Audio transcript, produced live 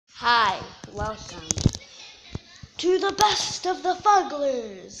Hi, welcome to the best of the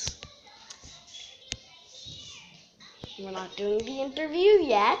fugglers. We're not doing the interview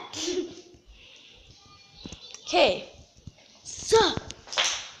yet. Okay, so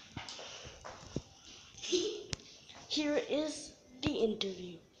here is the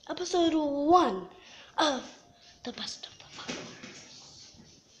interview. Episode 1 of the best of the fugglers.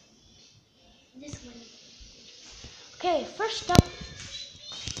 This one. Okay, first up.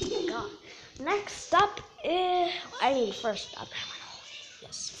 God. Next up is first up.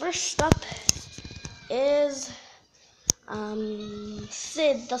 First up is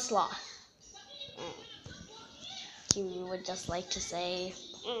Sid the Sloth. He would just like to say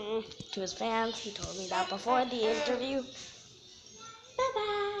to his fans. He told me that before the interview.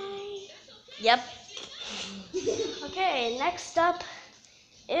 Bye-bye. Yep. Okay, next up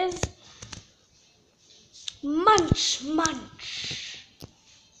is Munch Munch.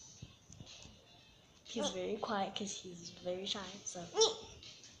 He's very quiet because he's very shy, so.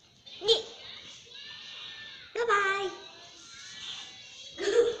 Bye-bye.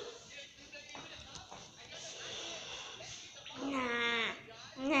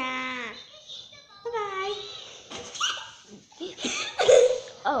 Nah. Bye-bye.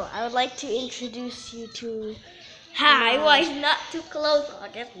 Oh, I would like to introduce you to. Hi, why not too close? I'll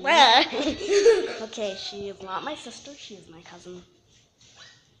get Okay, she is not my sister, she is my cousin.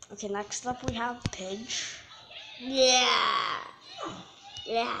 Okay, next up we have Pidge. Yeah.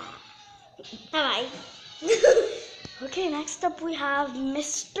 Bye-bye. Okay, next up we have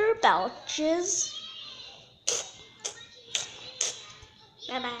Mr. Belches.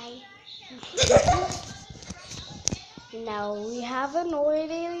 Bye-bye. Now we have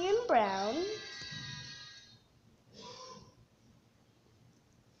Annoyed Alien Brown.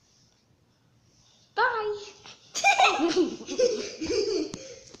 Bye.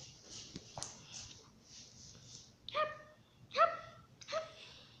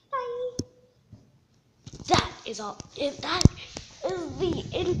 That is all. That is the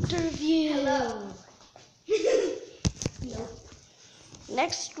interview. Hello.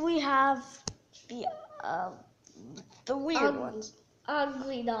 Next we have the weird ones.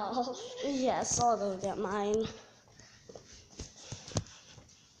 Ugly dolls. Yes, I'll go get mine. You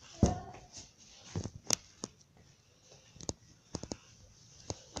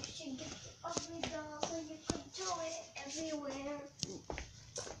should get the ugly doll so you could throw it everywhere.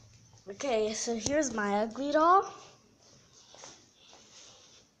 Okay, so here's my ugly doll.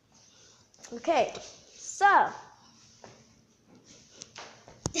 Okay, so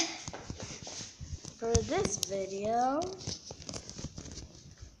for this video,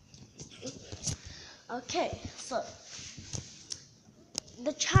 okay, so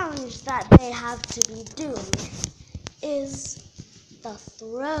the challenge that they have to be doing is the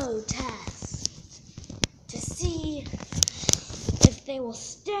throw test to see if they will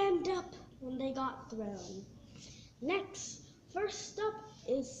stand up when they got thrown. First up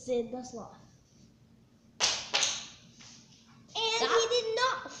is Sid the Sloth. And Stop. he did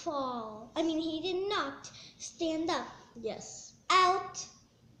not fall. He did not stand up. Yes. Out.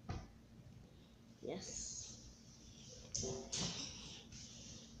 Yes.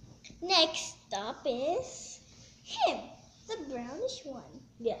 Next up is him, the brownish one.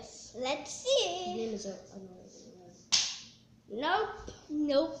 Yes. Let's His see. name is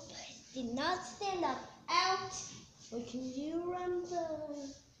Nope. Did not stand up. Out. Wait, can you run the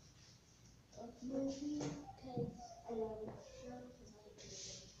movie? Because I know.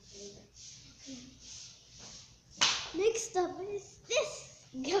 Next up is this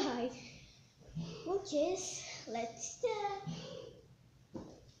guy, which is, let's start.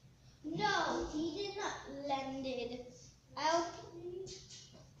 No, he did not landed. Out.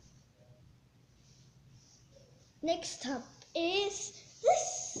 Next up is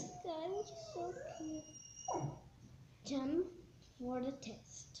this guy, which is so cute. Jump for the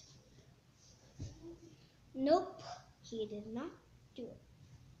test. Nope, he did not do it.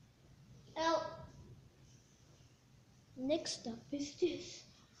 Out. Next up is this.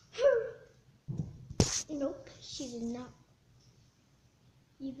 Nope, she did not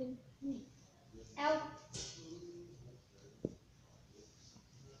even move. Out.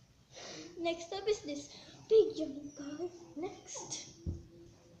 Next up is this big yellow guy. Next.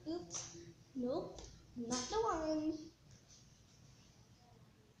 Oops. Nope, not the one.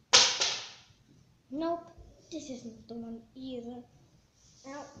 Nope, this isn't the one either.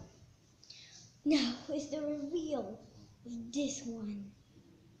 Out. Now is the reveal of this one.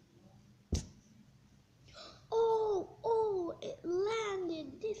 Oh, it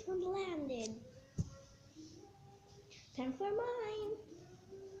landed. This one landed. Time for mine.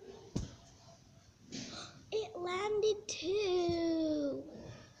 wanted to.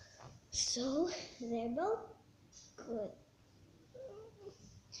 So they're both good.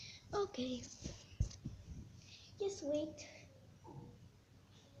 Okay. Just wait.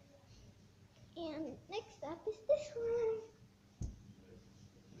 And next up is this one.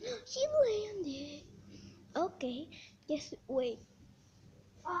 She landed. Okay, just wait.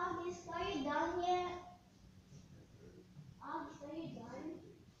 August, are you done yet? August, are you done?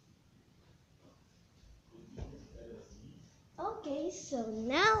 Okay, so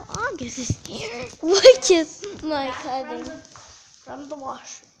now August is here, which is my cousin. From the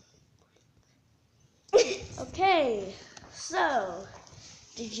washroom. Okay, so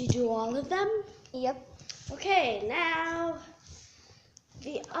did you do all of them? Yep. Okay, now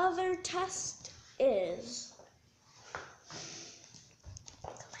the other test is.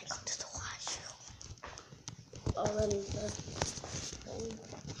 Can I go to the washroom? Oh, then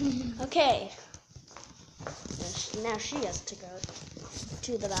the. Okay. Now she has to go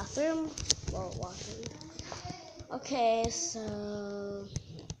to the bathroom while washing. Okay, so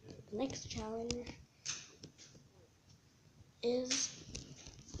next challenge is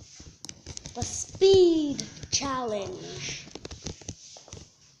the speed challenge.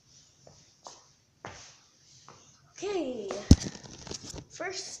 Okay,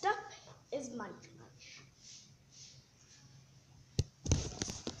 first up is my challenge.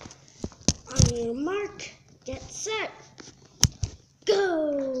 On your mark, get set,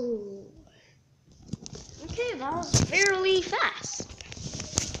 go! Okay, that was fairly fast.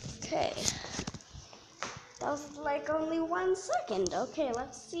 Okay, that was like only 1 second. Okay,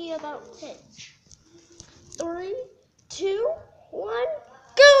 let's see about pitch. 3, 2, 1,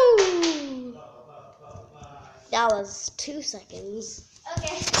 go! That was 2 seconds.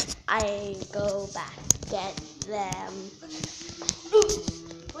 Okay. I go back, get them.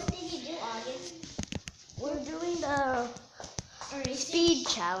 What did you do, August? We're doing the speed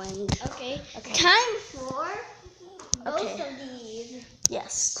challenge. Okay. Okay. Time for both Okay. of these.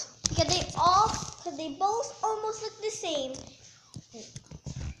 Yes. Because they both almost look the same.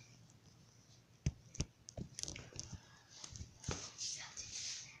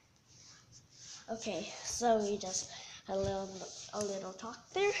 Okay, so we just had a little talk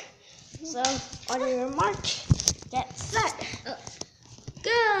there. So on your mark, get set,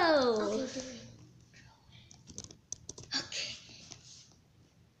 go! Okay.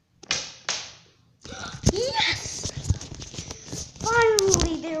 Yes!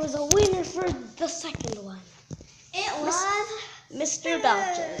 Finally, there was a winner for the second one. It was Mr.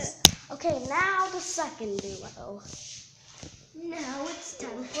 Belches. Okay, now the second duo. Now it's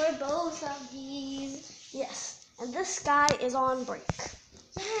time for both of these. Yes, and this guy is on break.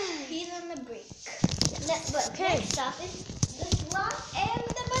 He's on the break. Yes. But next up is the sloth and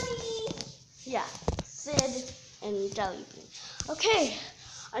the bunny. Yeah, Sid and Jelly Bean. Okay,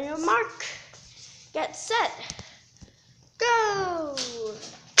 on your mark, get set, go!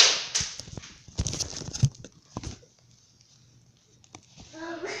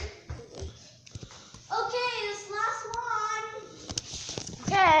 Okay, this last one.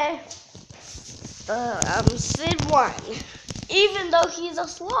 Okay, Sid won. Even though he's a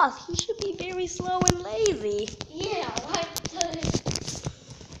sloth, he should be very slow and lazy. Yeah, what?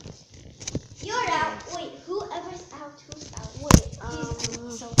 You're out. Wait, whoever's out, who's out? Wait,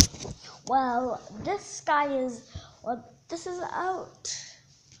 so Well, this guy is, this is out.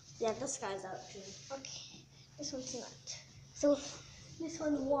 Yeah, this guy's out too. okay, this one's not. So this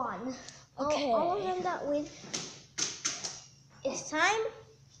one won. Okay. All of them that win. It's time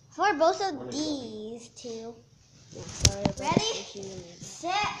for both of these two. Yeah, sorry about Ready? the inconvenience.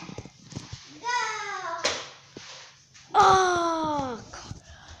 Set, go! Oh,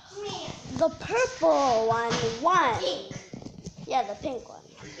 Man, the purple one won. pink. Yeah, the pink one.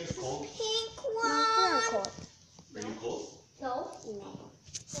 Are you guys cold? Pink Not very one. cold. Are you cold? No. No.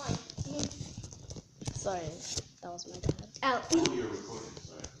 One. Sorry, that was my dad. Out. Oh, you're recording,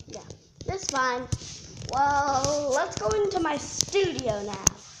 sorry. Yeah, it's fine. Well, let's go into my studio now.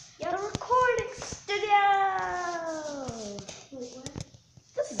 Yep. The recording studio. Wait, what?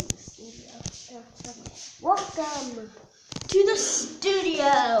 This is the studio. Welcome to the studio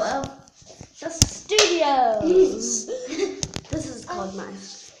of the studios. This is called my.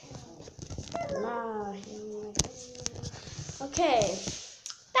 Okay,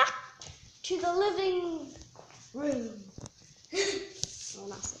 back to the living room. Oh,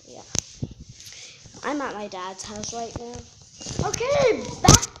 not so, yeah. I'm at my dad's house right now. Okay,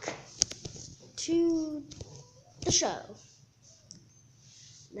 back to the show.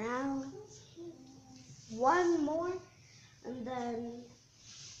 Now, one more, and then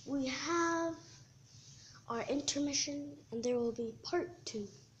we have our intermission, and there will be part 2.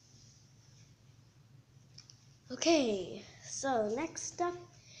 Okay, so next up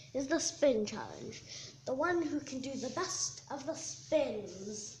is the spin challenge. The one who can do the best of the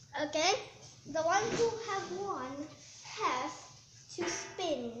spins. Okay? The one who have won has to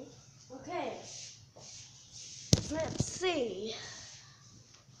spin. Okay, let's see.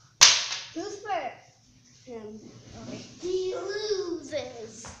 Who's first? Him. Okay. He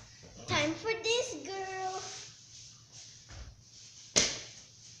loses. Time for this girl.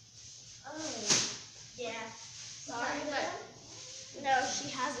 Oh, Yeah. sorry, but no, she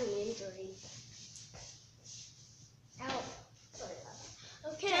has an injury. Out. Sorry about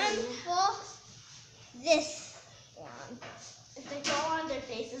that. Okay. Time for this one. If they fall on their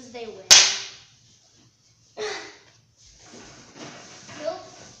faces, they win. Nope.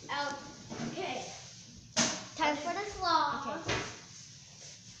 Out. Okay. Time for the claw. Okay.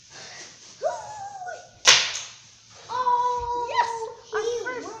 Oh, Yes! Our he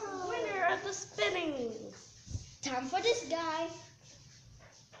first won. winner of the spinning. Time for this guy.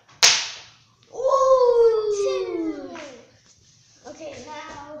 Ooh! 2. Okay,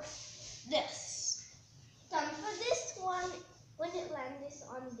 now this. Time for this one. When it lands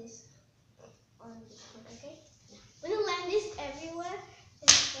on this one, okay? When it lands everywhere,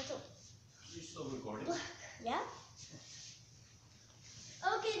 that's all. You still recording? Yeah?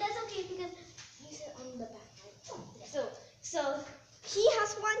 Okay, that's okay because you said on the back, right? So he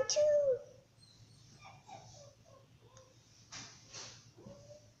has one too.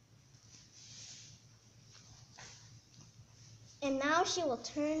 And now she will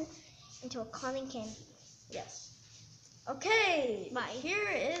turn into a cotton candy. Yes. Okay, Bye. here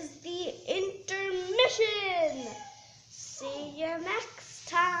is the intermission. See you next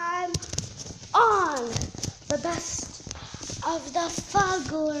time on the best of the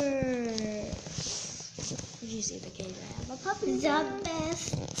fugglers. If you see the cave, I have a puppy. The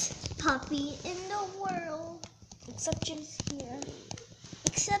best puppy in the world. Except Jim's here,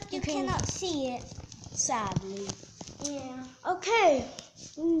 Except you Okay. cannot see it. sadly. Yeah. Okay,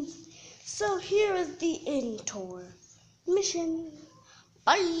 so here is the intermission.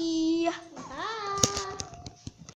 Bye. Bye.